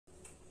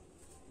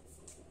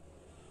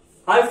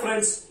Hi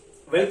friends,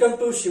 welcome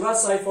to Shiva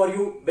Sai for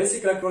You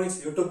Basic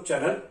Electronics YouTube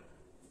channel.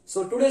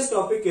 So today's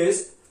topic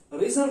is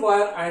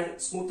reservoir and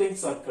smoothing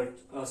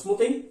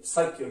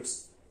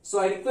circuits. So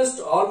I request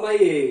all my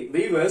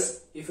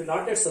viewers, if you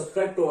not yet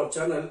subscribed to our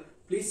channel,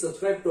 please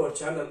subscribe to our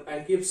channel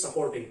and keep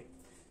supporting.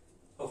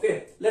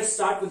 Okay, let's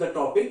start with the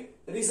topic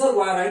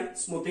reservoir and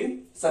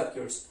smoothing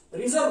circuits.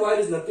 Reservoir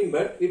is nothing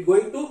but it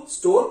going to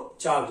store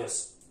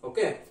charges.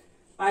 Okay,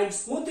 and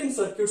smoothing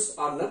circuits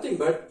are nothing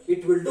but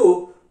it will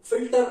do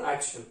filter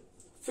action.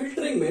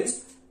 Filtering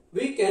means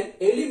we can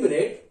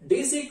eliminate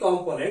DC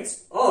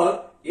components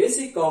or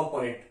AC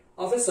component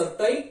of a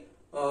certain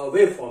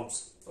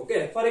waveforms.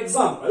 Okay, for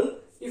example,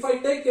 if I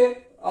take a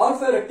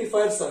Orphan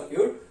rectifier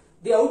circuit,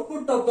 the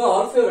output of the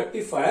Orphan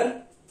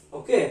rectifier,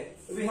 okay,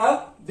 we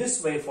have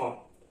this waveform.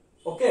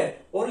 Okay,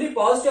 only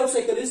positive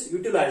cycle is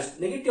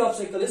utilized, negative half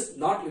cycle is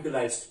not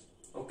utilized.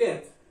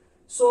 Okay,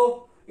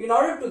 so in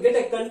order to get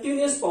a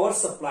continuous power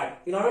supply,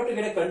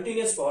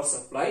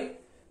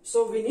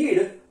 so we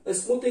need a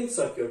smoothing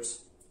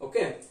circuits.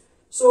 Okay,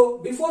 so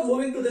before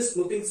moving to the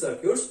smoothing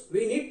circuits,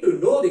 we need to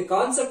know the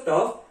concept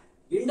of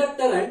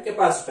inductor and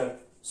capacitor.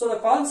 So the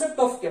concept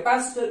of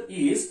capacitor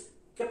is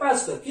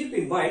capacitor. Keep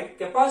in mind,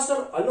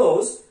 capacitor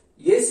allows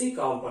AC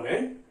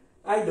component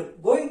and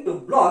going to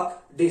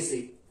block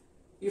DC.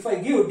 If I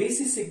give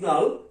DC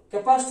signal,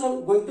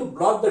 capacitor going to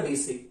block the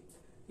DC.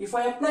 If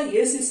I apply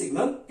AC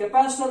signal,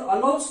 capacitor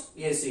allows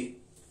AC.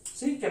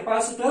 See,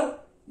 capacitor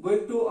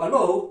going to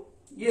allow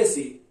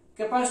AC.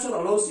 Capacitor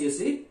allows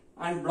AC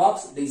and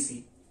blocks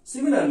DC.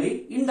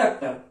 Similarly,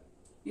 inductor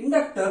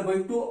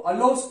going to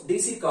allows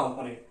DC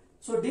component.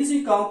 So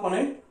DC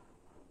component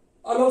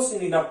allows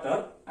in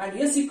inductor and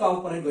AC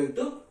component going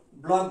to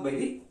block by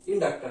the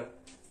inductor.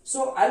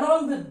 So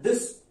along with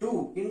this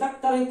two,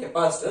 inductor and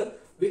capacitor,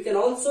 we can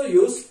also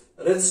use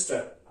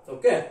resistor.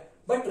 Okay,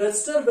 but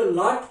resistor will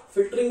not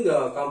filtering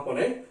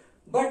component,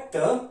 but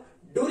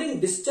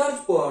during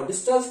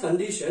discharge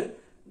condition,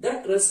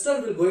 that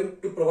resistor will going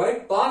to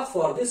provide path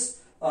for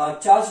this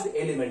charged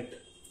element.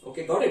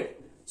 Okay, got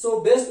it? So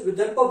based with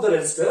the help of the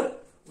resistor,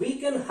 we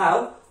can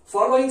have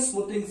following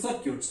smoothing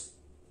circuits.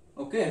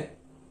 Okay,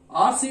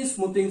 RC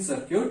smoothing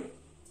circuit,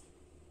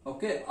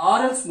 okay,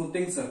 RL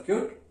smoothing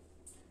circuit,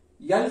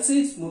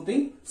 LC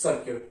smoothing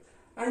circuit,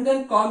 and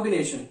then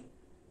combination.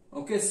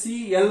 Okay,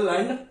 C, L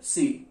and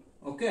C.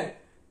 Okay,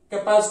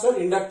 capacitor,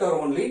 inductor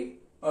only,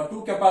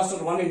 two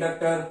capacitor, one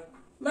inductor,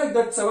 like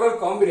that several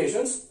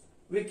combinations.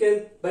 We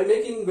can, by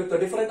making with a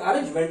different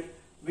arrangement,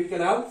 we can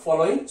have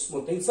following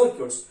smoothing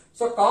circuits.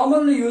 So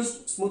commonly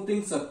used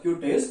smoothing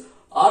circuit is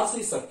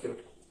RC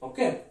circuit.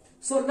 Okay,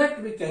 so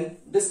we can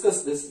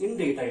discuss this in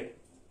detail.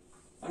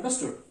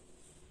 Understood?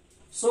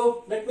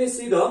 So let me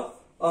see the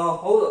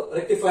how the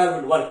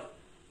rectifier will work.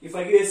 If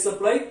I give a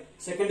supply,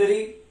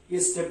 secondary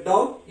is step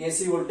down,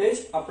 AC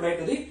voltage applied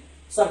to the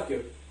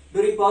circuit.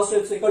 During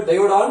positive cycle,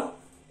 diode on,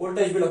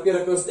 voltage will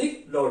appear across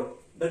the load.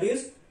 That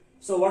is,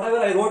 so whatever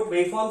I wrote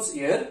waveforms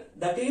here,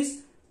 that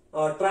is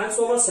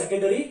transformer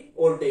secondary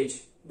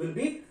voltage will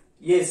be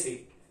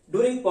AC.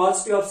 During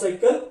positive half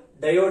cycle,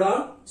 diode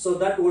on, so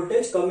that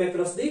voltage come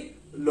across the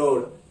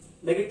load.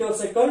 Negative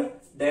cycle,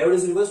 diode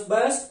is reverse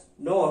biased,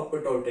 no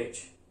output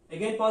voltage.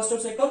 Again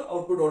positive cycle,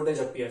 output voltage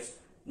appears.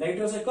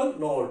 Negative cycle,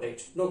 no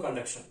voltage, no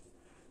conduction.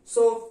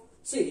 So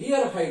see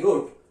here I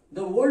wrote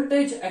the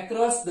voltage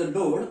across the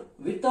load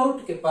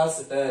without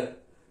capacitor.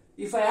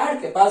 If I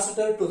add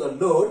capacitor to the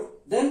load,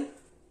 then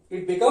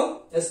it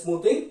becomes a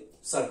smoothing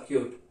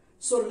circuit.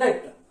 So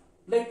let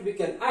we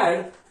can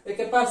add a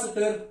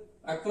capacitor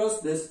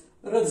across this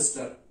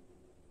resistor.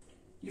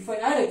 If I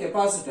add a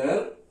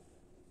capacitor,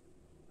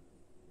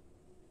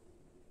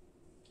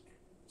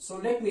 so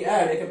let me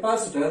add a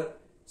capacitor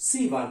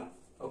C1.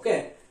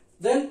 Okay,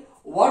 then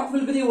what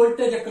will be the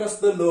voltage across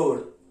the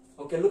load?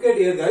 Okay, look at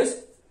here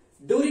guys.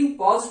 During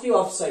positive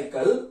half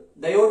cycle,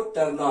 diode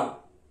turn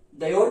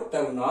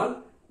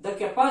on, the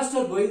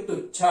capacitor going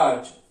to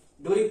charge.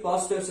 During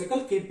positive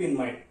cycle, keep in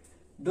mind,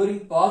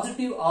 during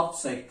positive half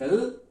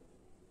cycle,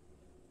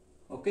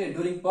 okay,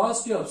 during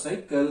positive half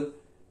cycle,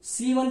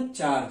 C1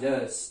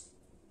 charges.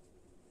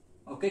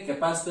 Okay,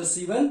 capacitor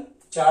C1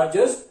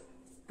 charges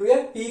to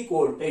a peak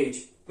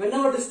voltage.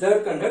 Whenever this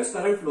diode conducts,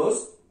 current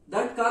flows,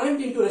 that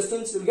current into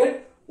resistance will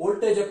get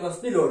voltage across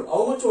the load.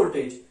 How much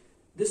voltage?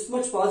 This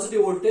much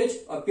positive voltage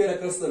appear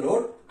across the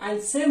load,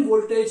 and same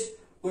voltage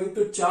going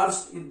to charge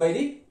it by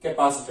the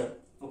capacitor.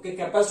 Okay,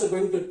 capacitor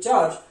going to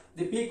charge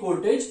the peak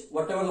voltage,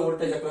 whatever the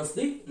voltage across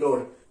the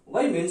load.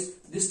 Why means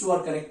these two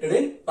are connected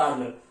in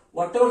parallel.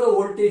 Whatever the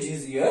voltage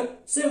is here,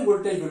 same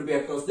voltage will be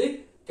across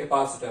the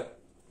capacitor.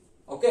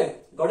 Okay,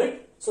 got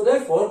it? So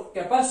therefore,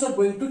 capacitor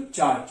going to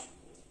charge.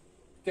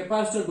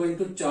 Capacitor going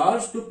to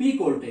charge to peak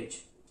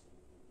voltage.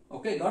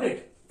 Okay, got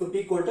it? To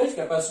peak voltage,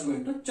 capacitor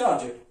going to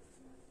charge it.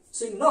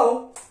 See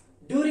now,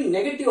 during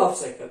negative half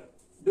cycle,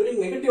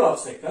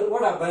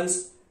 what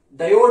happens?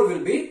 Diode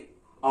will be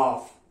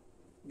off.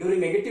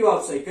 During negative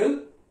half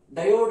cycle,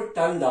 diode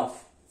turned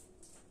off.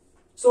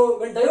 So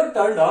when diode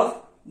turned off,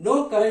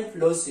 no current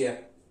flows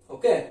here.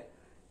 Okay,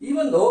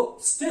 even though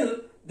still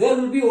there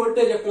will be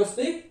voltage across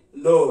the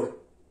load.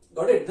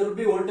 Got it? There will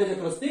be voltage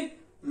across the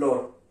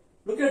load.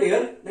 Look at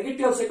here,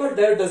 negative half cycle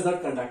diode does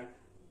not conduct.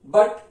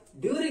 But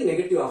during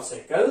negative half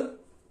cycle,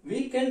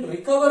 we can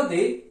recover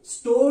the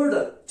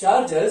stored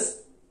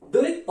charges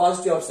during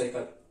positive half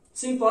cycle.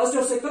 See, in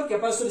positive half cycle,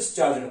 capacitor is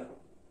charged.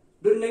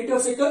 During negative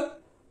half cycle,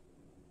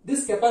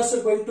 this capacitor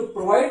is going to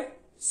provide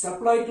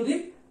supply to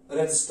the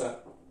resistor.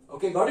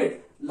 Okay, got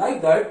it?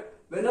 Like that,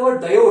 whenever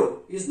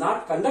diode is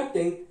not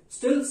conducting,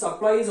 still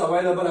supply is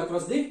available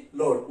across the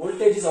load.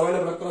 Voltage is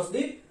available across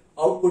the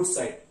output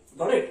side.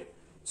 Got it?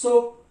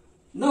 So,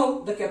 now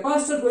the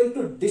capacitor is going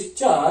to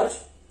discharge,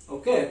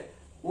 okay,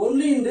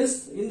 only in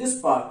this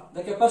part.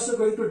 The capacitor is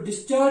going to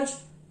discharge,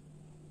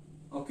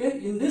 okay,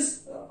 in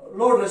this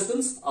load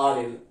resistance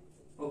RL.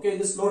 Okay, in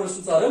this load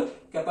resistance RL,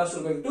 capacitor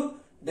is going to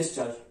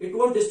discharge. It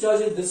won't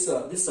discharge in this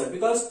side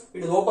because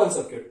it is open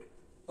circuit.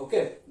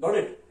 Okay, got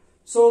it?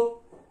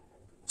 So,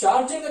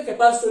 charging a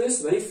capacitor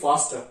is very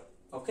faster.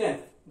 Okay,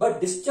 but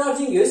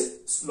discharging is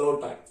slow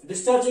time.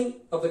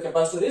 Discharging of the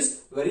capacitor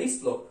is very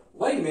slow.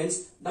 Why?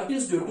 Means that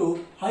is due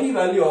to high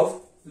value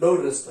of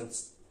load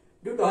resistance.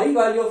 Due to high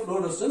value of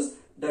load resistance,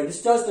 the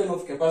discharge time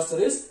of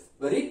capacitor is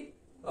very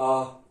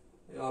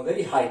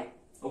high.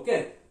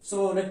 Okay,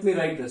 so let me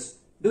write this.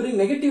 During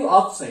negative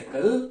half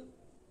cycle,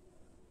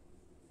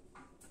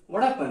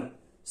 what happened?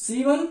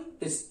 C1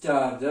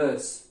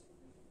 discharges.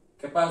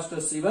 Capacitor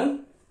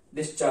C1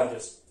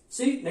 discharges.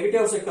 See,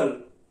 negative half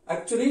cycle,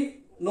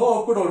 actually no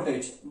output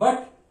voltage.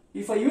 But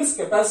if I use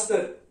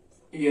capacitor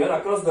here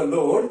across the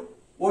load,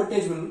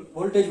 voltage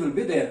will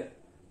be there.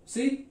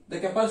 See, the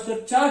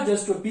capacitor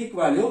charges to peak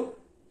value.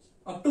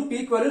 Up to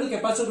peak value, the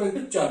capacitor is going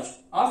to charge.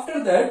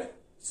 After that,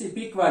 see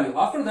peak value.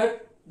 After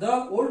that,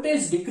 the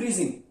voltage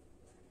decreasing.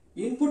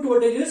 Input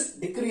voltage is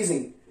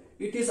decreasing.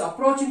 It is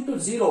approaching to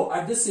zero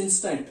at this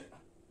instant.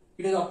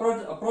 It is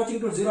approaching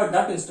to zero at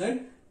that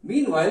instant.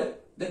 Meanwhile,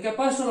 the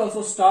capacitor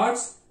also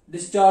starts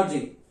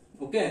discharging.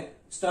 Okay,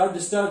 start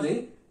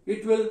discharging.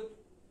 It will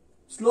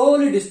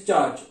slowly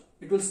discharge.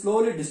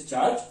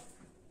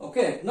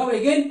 Okay, now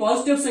again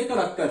positive cycle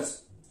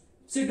occurs.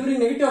 See, during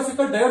negative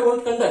cycle, diode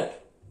won't conduct.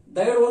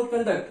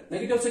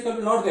 Negative cycle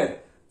will not there.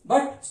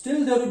 But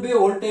still there will be a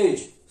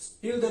voltage.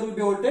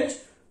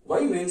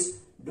 Why? Means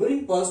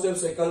during positive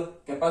cycle,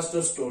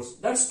 capacitor stores.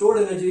 That stored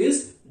energy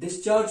is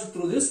discharged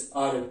through this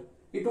RL.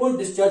 It won't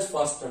discharge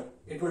faster.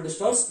 It will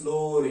discharge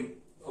slowly.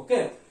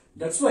 Okay.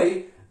 That's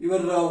why your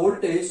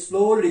voltage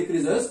slowly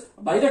decreases.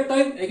 By that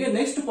time, again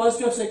next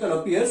positive cycle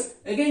appears.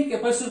 Again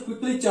capacitor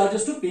quickly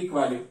charges to peak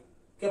value.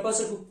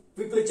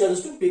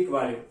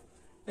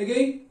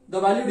 Again the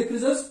value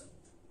decreases.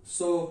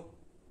 So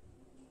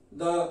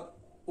the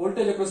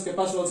voltage across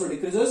capacitor also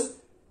decreases.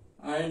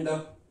 And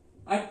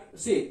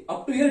see,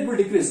 up to here it will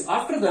decrease.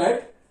 After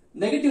that,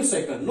 negative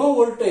cycle, no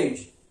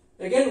voltage.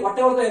 Again,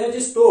 whatever the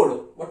energy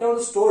stored, whatever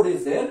the stored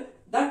is there,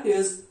 that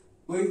is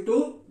going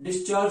to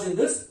discharge in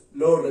this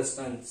load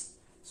resistance.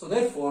 So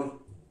therefore,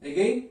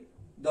 again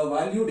the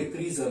value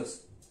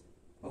decreases.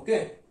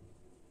 Okay.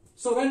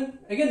 So when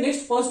again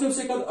next positive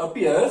cycle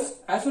appears,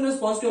 as soon as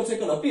positive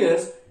cycle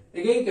appears,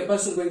 again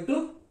capacitor is going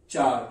to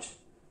charge.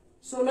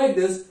 So like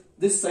this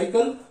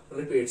cycle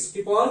repeats.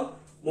 Keep on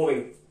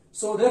moving.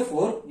 So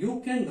therefore,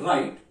 you can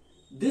write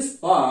this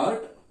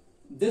part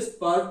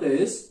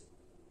is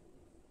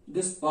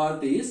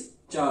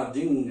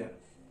charging.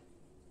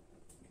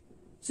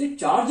 See,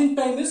 charging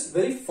time is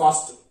very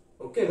fast.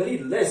 Okay, very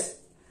less.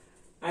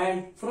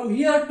 And from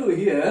here to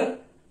here,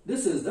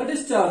 this is the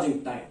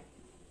discharging time.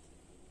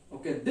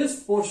 Okay,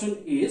 this portion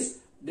is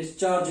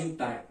discharging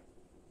time.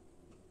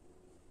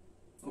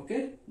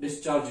 Okay,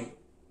 discharging.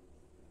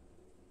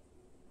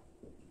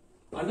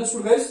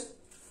 Understood, guys?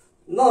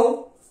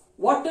 Now,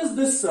 what is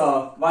this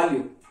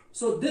value?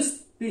 So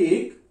this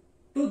peak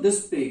to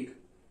this peak.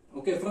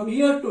 Okay, from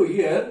here to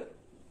here.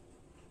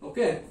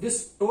 Okay,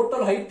 this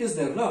total height is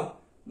there now.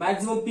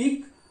 Maximum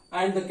peak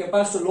and the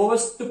capacitor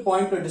lowest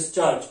point of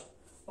discharge.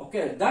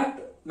 Okay,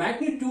 that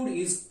magnitude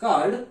is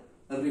called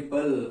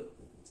ripple.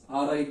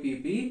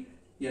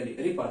 R-I-P-P-L-E,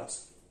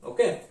 ripples.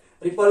 Okay,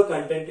 ripple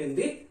content in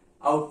the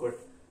output.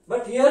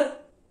 But here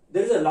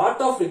there is a lot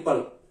of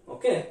ripple.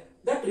 Okay,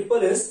 that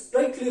ripple is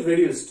slightly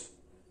reduced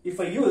if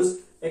I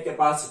use a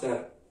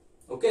capacitor.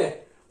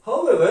 Okay,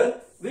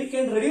 however, we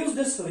can reduce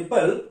this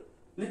ripple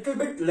little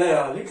bit in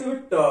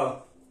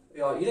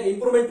an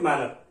improvement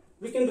manner.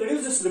 We can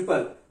reduce this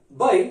ripple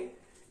by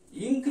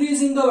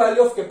increasing the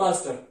value of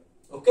capacitor.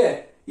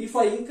 Okay, if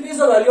I increase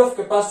the value of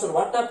capacitor,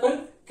 what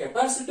happens?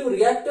 Capacitive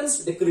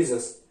reactance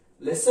decreases.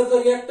 Lesser the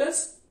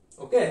reactance,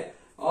 okay,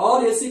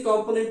 all AC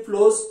component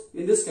flows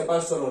in this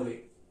capacitor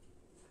only.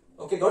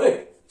 Okay, got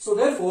it? So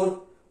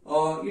therefore,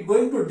 it's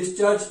going to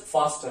discharge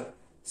faster.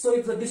 So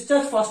if the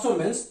discharge faster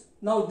means,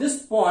 now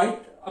this point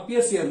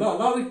appears here.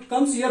 Now it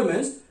comes here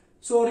means,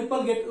 so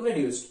ripple get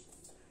reduced.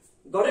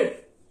 Got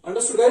it?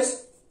 Understood,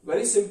 guys?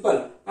 Very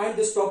simple. And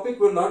this topic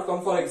will not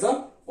come for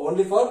exam,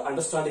 only for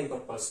understanding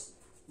purpose.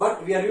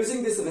 But we are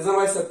using this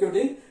reservoir circuit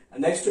in.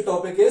 Next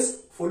topic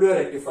is full wave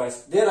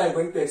rectifiers. There I am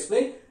going to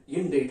explain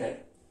in detail.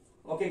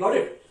 Okay, got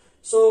it?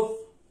 So,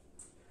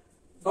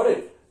 got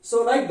it?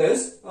 So like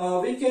this,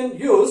 we can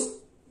use,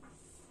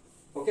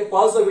 okay,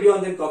 pause the video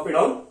and then copy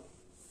down.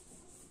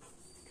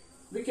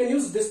 We can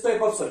use this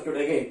type of circuit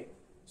again.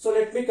 So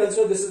let me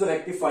consider this is a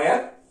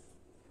rectifier.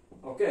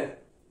 Okay,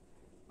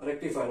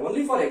 rectifier.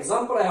 Only for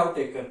example I have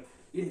taken.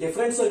 In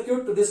different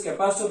circuit, this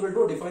capacitor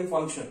will do different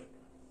function.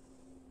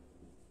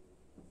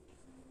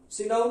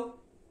 See now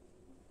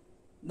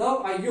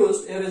I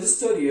used a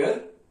resistor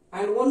here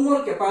and one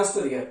more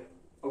capacitor here.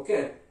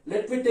 Okay,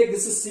 let me take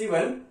this is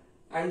C1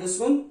 and this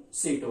one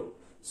C2.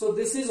 So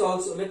this is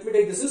also, let me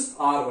take this is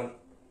R1.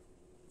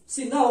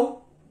 See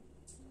now,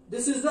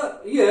 this is the,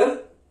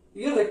 here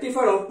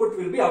rectified output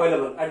will be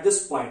available at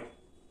this point.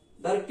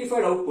 The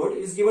rectified output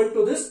is given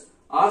to this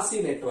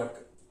RC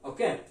network.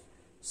 Okay.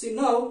 See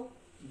now,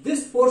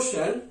 this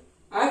portion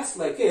acts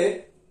like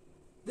a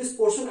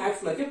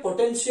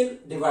potential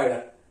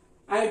divider,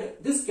 and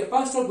this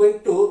capacitor going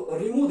to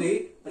remove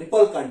the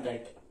ripple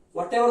content.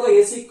 Whatever the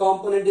AC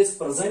component is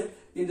present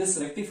in this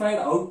rectified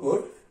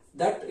output,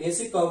 that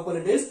AC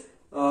component is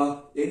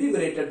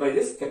eliminated by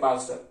this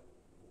capacitor.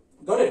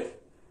 Got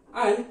it?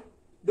 And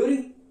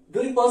during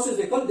positive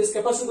cycle, this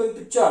capacitor is going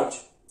to charge.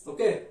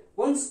 Okay.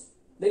 Once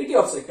negative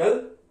of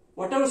cycle,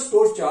 whatever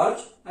stored charge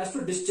has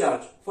to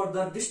discharge. For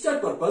the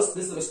discharge purpose,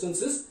 this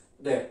resistance is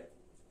there.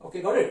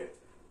 Okay, got it?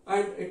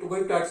 And it is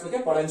going to act like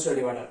a potential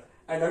divider.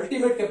 And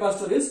ultimate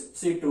capacitor is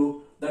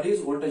C2, that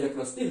is voltage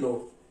across the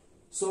load.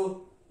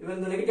 So,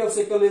 when the negative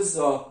cycle is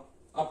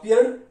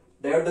appeared,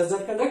 diode does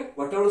not conduct.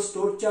 Whatever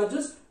stored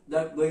charges,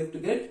 that going to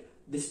get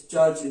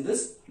discharged in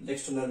this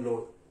external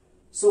load.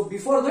 So,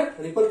 before that,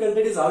 ripple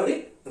content is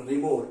already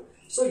removed.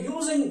 So,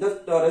 using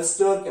that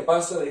resistor,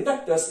 capacitor,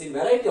 inductors in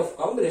variety of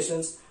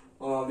combinations,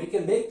 we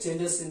can make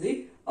changes in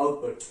the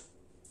output.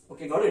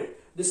 Okay, got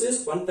it? This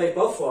is one type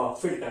of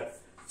filter.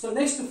 So,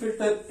 next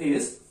filter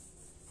is,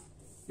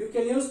 you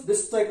can use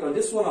this type,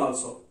 this one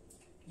also.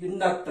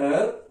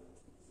 Inductor,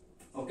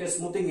 okay,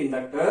 smoothing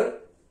inductor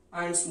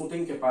and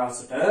smoothing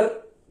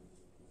capacitor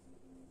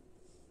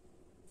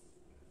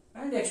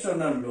and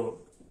external load.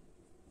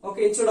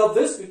 Okay, instead of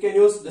this, we can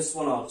use this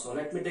one also.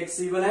 Let me take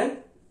C1 and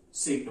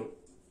C2.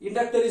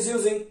 Inductor is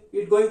using,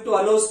 it going to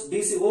allow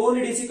DC,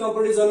 only DC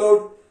component is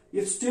allowed.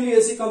 If still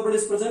AC component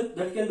is present,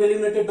 that can be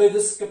eliminated by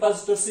this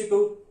capacitor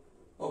C2.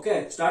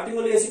 Okay, starting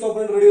only AC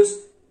component reduced.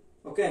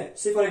 Okay,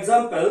 see for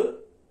example,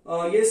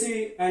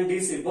 AC and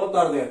DC both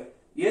are there.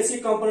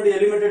 AC component is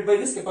eliminated by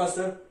this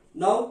capacitor.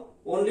 Now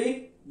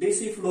only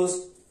DC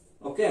flows.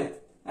 Okay,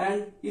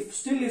 and if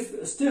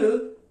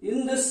still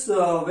in this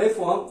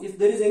waveform, if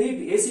there is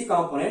any AC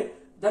component,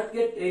 that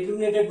get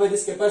eliminated by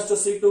this capacitor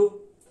C2.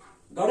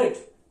 Got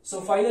it?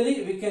 So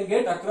finally we can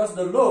get across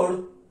the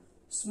load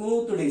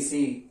smooth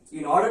DC.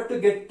 In order to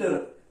get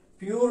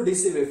pure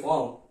DC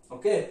waveform,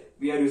 okay,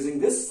 we are using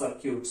this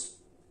circuits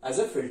as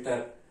a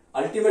filter.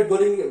 Ultimate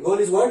goal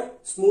is what?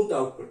 Smooth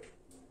output.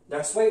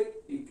 That's why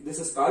this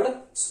is called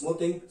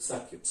smoothing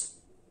circuits.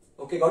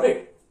 Okay, got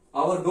it?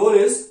 Our goal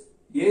is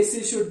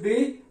AC should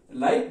be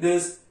like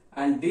this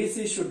and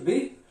DC should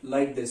be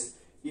like this.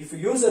 If you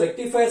use a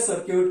rectifier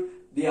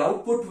circuit, the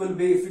output will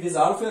be, if it is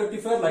half wave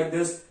rectifier, like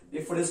this.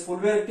 If it is full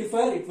wave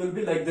rectifier, it will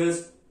be like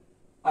this.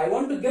 I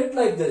want to get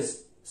like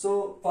this.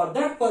 So for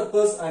that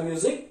purpose, I am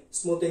using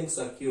smoothing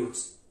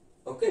circuits.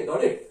 Okay,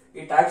 got it?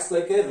 It acts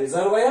like a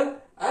reservoir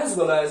as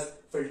well as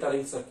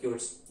filtering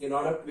circuits. In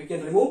order we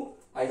can remove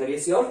either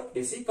AC or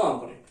DC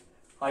component.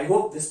 I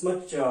hope this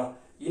much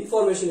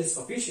information is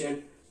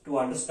sufficient to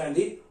understand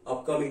the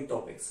upcoming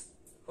topics.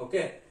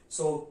 Okay,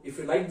 so if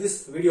you like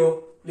this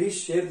video, please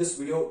share this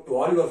video to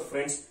all your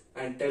friends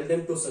and tell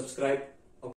them to subscribe